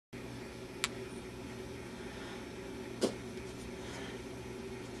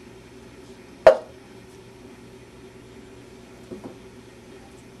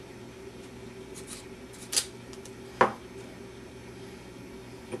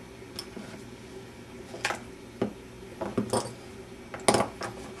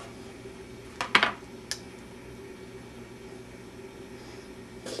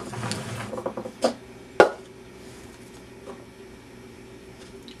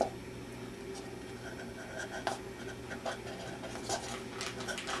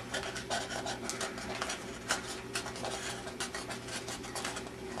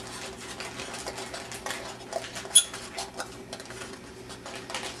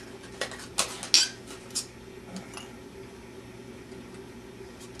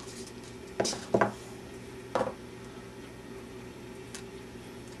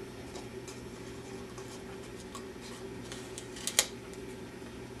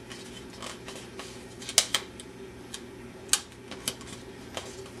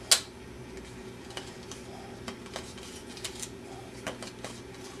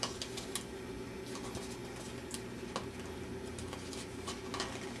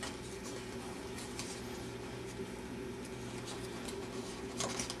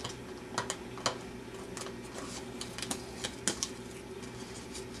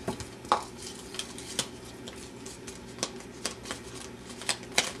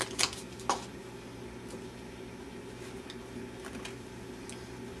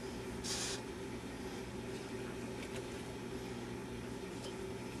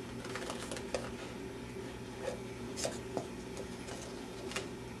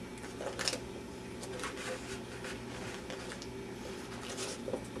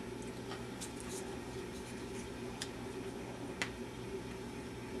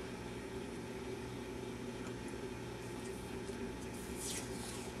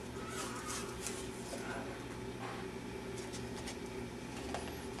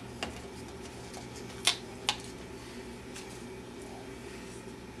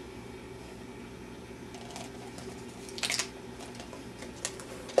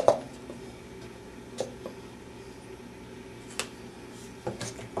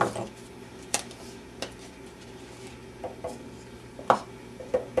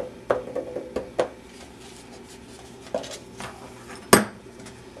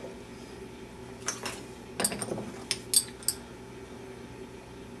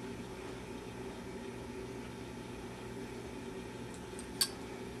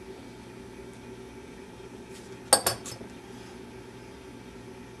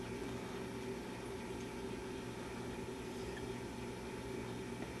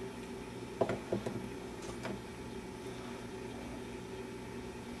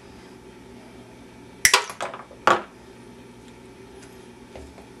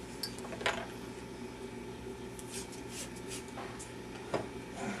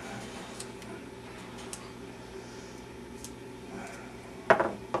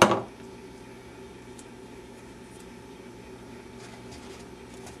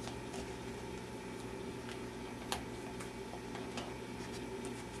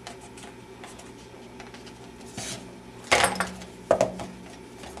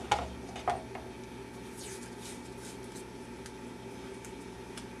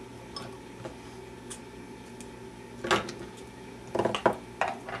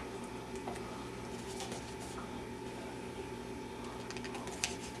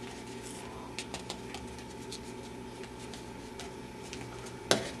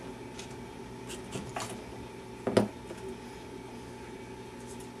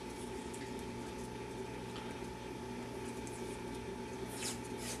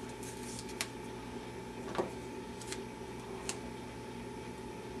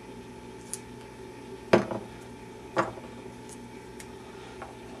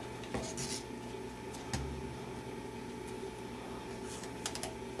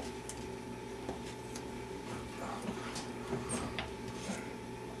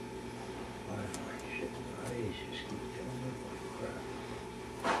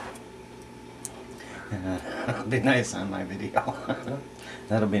be nice on my video.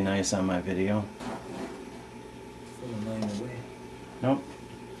 That'll be nice on my video. Nope.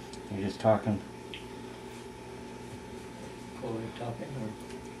 You're just talking. Oh, you're talking or?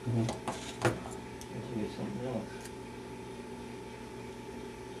 Mm-hmm. Let's get something else.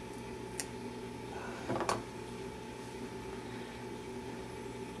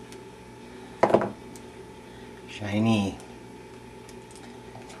 Shiny.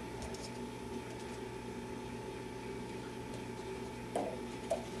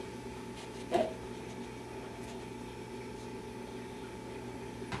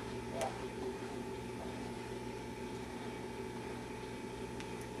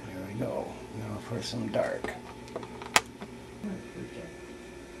 There we go. Now for some dark. That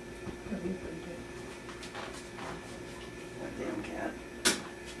damn cat.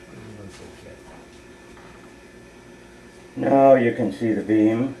 Now you can see the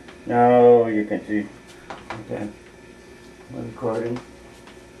beam. Now you can see. Okay. We're recording.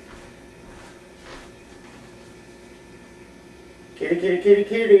 Kitty, kitty, kitty,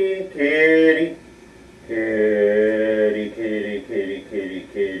 kitty, kitty. Kitty, kitty, kitty, kitty,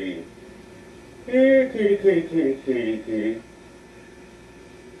 kitty. Kitty, kitty, kitty, kitty, kitty, kitty.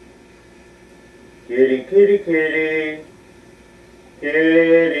 Kitty, kitty, kitty.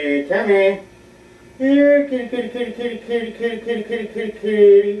 Kitty, Tammy. Here, kitty, kitty, kitty, kitty, kitty, kitty, kitty, kitty, kitty,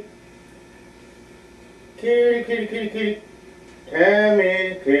 kitty. Kitty, kitty, kitty, kitty. Tammy,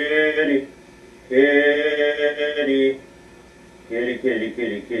 kitty. Kitty. Kitty, kitty,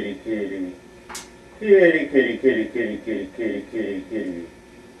 kitty, kitty, kitty. Kitty, kitty, kitty, kitty, kitty, kitty, kitty, kitty.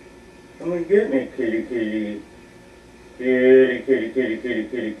 Come and get me, kitty, kitty. Kitty, kitty, kitty, kitty,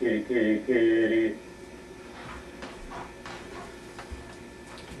 kitty, kitty, kitty, kitty.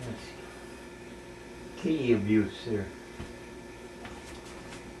 Kitty abuse there.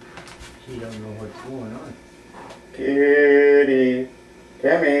 She don't know what's going on. Kitty,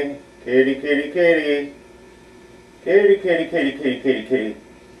 Tammy, kitty, kitty, kitty. Kitty, kitty, kitty, kitty, kitty, kitty.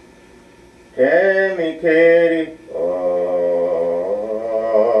 Tammy, kitty. Oh.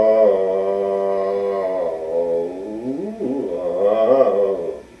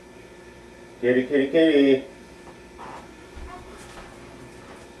 Kitty, kitty, kitty.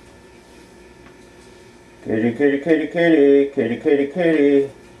 Kitty, kitty, kitty, kitty. Kitty, kitty, kitty.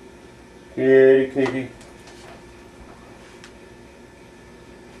 Kitty, kitty.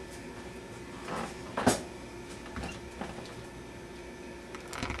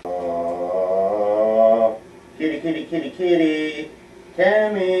 Kitty, kitty, kitty, kitty.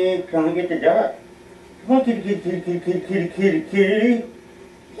 Tammy, come and get the dog. Come on, kitty, kitty, kitty, kitty, kitty, kitty, kitty, kitty.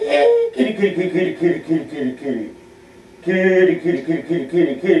 Kitty, kitty, kitty, kitty, kitty, kitty, kitty, kitty. Kitty, kitty, kitty, kitty,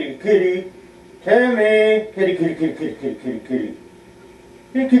 kitty, kitty, kitty. Tammy, kitty, kitty, kitty, kitty, kitty, kitty, kitty.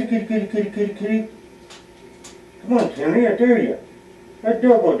 Kitty, kitty, kitty, kitty, kitty, kitty, kitty. Come on, Tammy, I dare you. I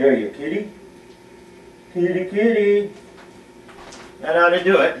double dare you, kitty. Kitty, kitty. That ought to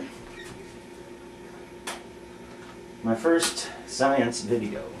do it. My first science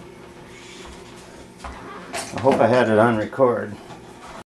video. I hope I had it on record.